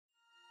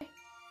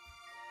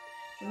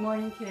Good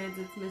morning, kids.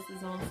 It's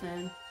Mrs.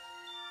 Olsen.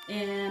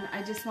 And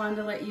I just wanted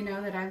to let you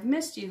know that I've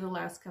missed you the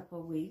last couple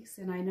of weeks.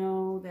 And I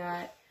know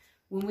that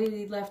when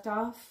we left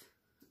off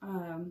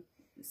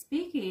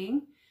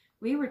speaking,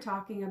 we were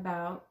talking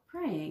about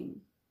praying.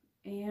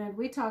 And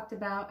we talked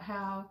about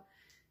how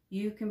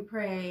you can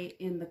pray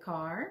in the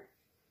car,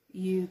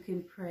 you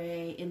can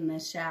pray in the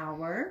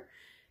shower,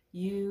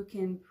 you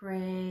can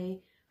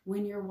pray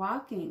when you're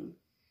walking,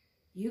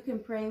 you can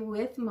pray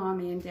with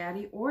mommy and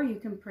daddy, or you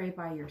can pray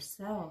by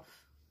yourself.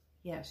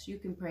 Yes, you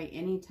can pray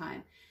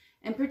anytime.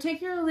 And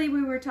particularly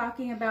we were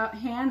talking about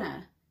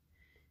Hannah.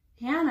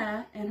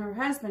 Hannah and her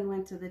husband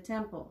went to the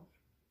temple.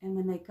 And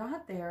when they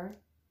got there,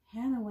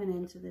 Hannah went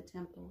into the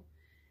temple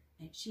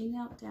and she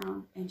knelt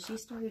down and she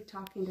started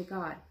talking to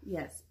God.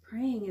 Yes,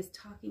 praying is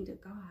talking to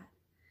God.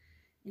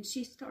 And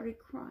she started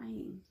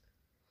crying,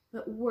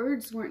 but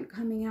words weren't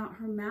coming out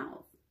her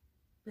mouth.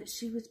 But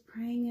she was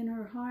praying in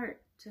her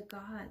heart to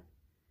God.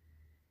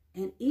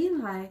 And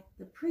Eli,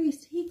 the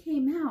priest, he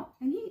came out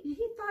and he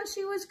thought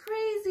she was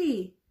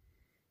crazy.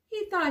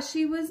 He thought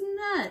she was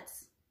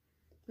nuts.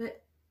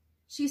 But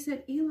she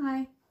said,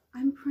 Eli,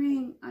 I'm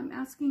praying. I'm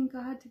asking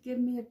God to give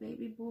me a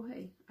baby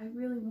boy. I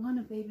really want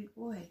a baby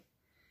boy.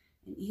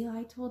 And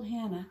Eli told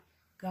Hannah,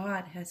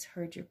 God has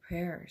heard your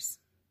prayers.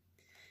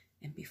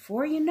 And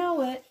before you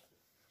know it,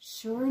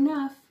 sure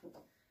enough,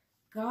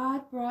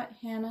 God brought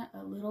Hannah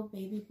a little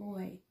baby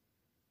boy.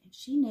 And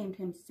she named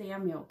him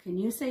Samuel. Can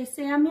you say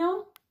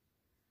Samuel?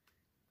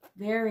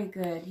 Very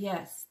good.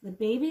 Yes, the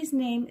baby's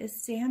name is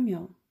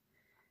Samuel.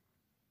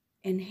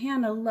 And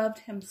Hannah loved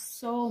him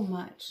so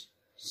much.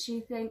 She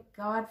thanked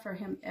God for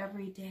him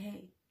every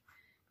day.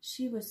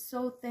 She was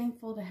so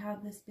thankful to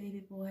have this baby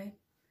boy.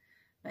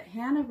 But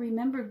Hannah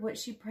remembered what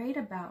she prayed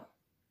about.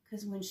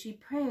 Because when she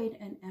prayed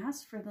and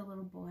asked for the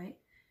little boy,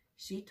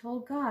 she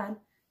told God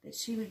that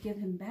she would give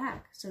him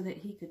back so that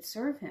he could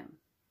serve him.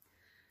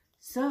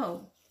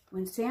 So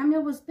when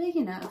Samuel was big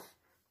enough,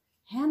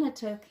 Hannah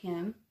took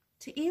him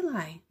to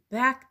Eli.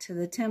 Back to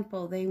the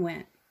temple they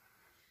went.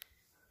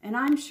 And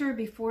I'm sure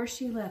before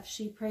she left,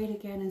 she prayed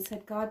again and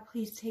said, God,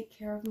 please take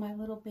care of my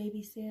little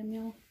baby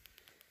Samuel.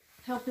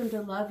 Help him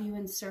to love you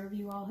and serve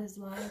you all his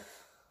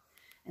life.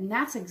 And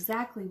that's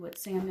exactly what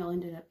Samuel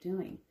ended up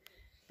doing.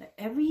 But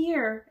every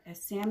year,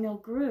 as Samuel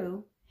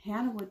grew,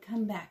 Hannah would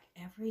come back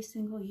every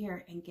single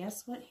year. And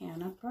guess what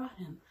Hannah brought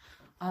him?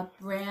 A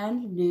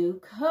brand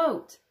new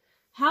coat.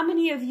 How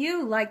many of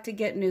you like to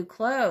get new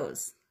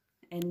clothes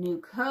and new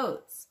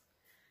coats?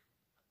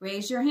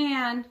 Raise your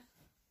hand.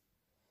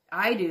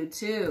 I do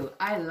too.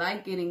 I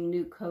like getting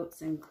new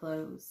coats and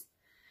clothes.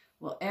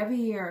 Well, every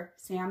year,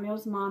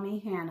 Samuel's mommy,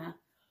 Hannah,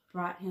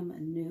 brought him a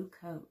new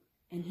coat.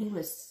 And he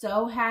was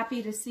so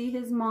happy to see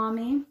his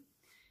mommy.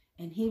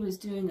 And he was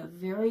doing a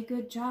very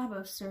good job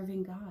of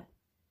serving God.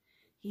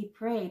 He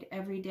prayed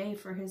every day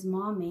for his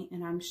mommy,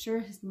 and I'm sure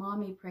his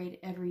mommy prayed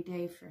every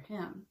day for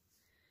him.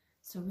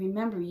 So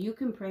remember, you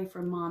can pray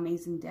for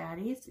mommies and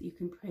daddies. You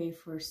can pray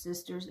for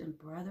sisters and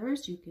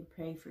brothers. You can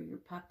pray for your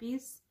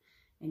puppies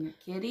and your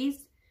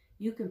kitties.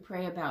 You can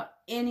pray about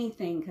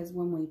anything, because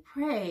when we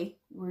pray,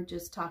 we're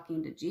just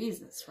talking to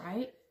Jesus,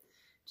 right?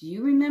 Do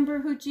you remember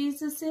who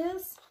Jesus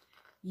is?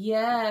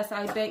 Yes,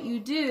 I bet you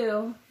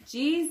do.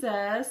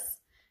 Jesus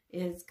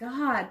is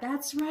God.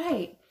 That's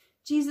right.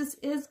 Jesus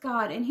is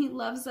God, and he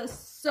loves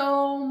us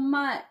so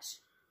much.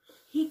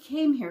 He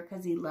came here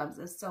because he loves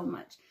us so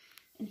much.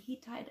 And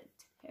he died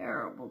a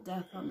terrible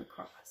death on the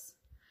cross.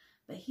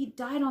 But he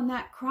died on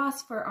that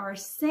cross for our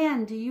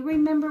sin. Do you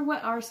remember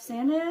what our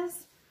sin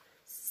is?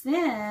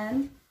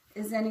 Sin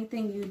is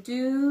anything you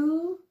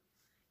do,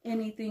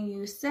 anything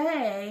you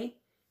say,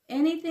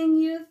 anything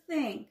you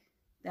think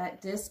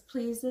that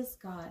displeases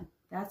God.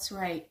 That's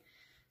right.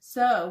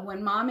 So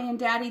when mommy and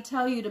daddy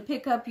tell you to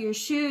pick up your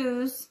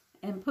shoes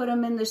and put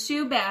them in the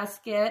shoe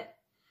basket,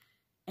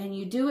 and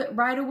you do it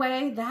right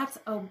away, that's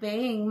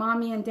obeying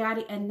mommy and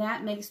daddy, and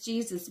that makes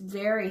Jesus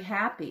very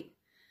happy.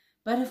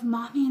 But if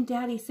mommy and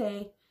daddy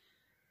say,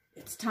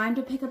 it's time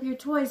to pick up your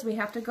toys, we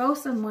have to go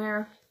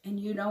somewhere, and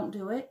you don't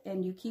do it,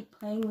 and you keep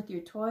playing with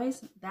your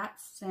toys,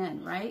 that's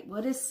sin, right?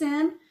 What is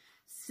sin?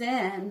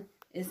 Sin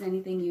is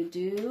anything you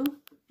do,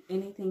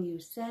 anything you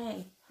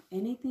say,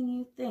 anything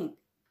you think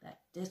that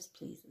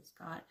displeases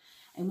God.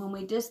 And when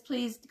we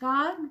displease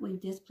God, we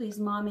displease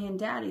mommy and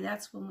daddy.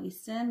 That's when we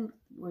sin,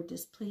 we're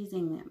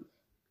displeasing them.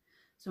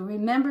 So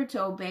remember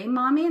to obey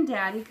mommy and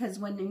daddy, because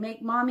when you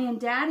make mommy and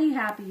daddy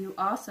happy, you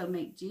also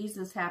make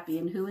Jesus happy.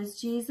 And who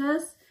is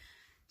Jesus?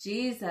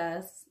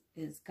 Jesus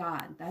is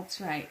God. That's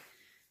right.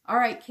 All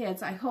right,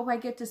 kids, I hope I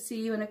get to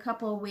see you in a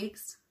couple of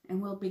weeks,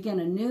 and we'll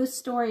begin a new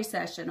story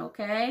session,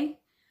 okay?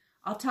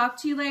 I'll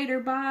talk to you later.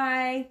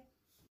 Bye.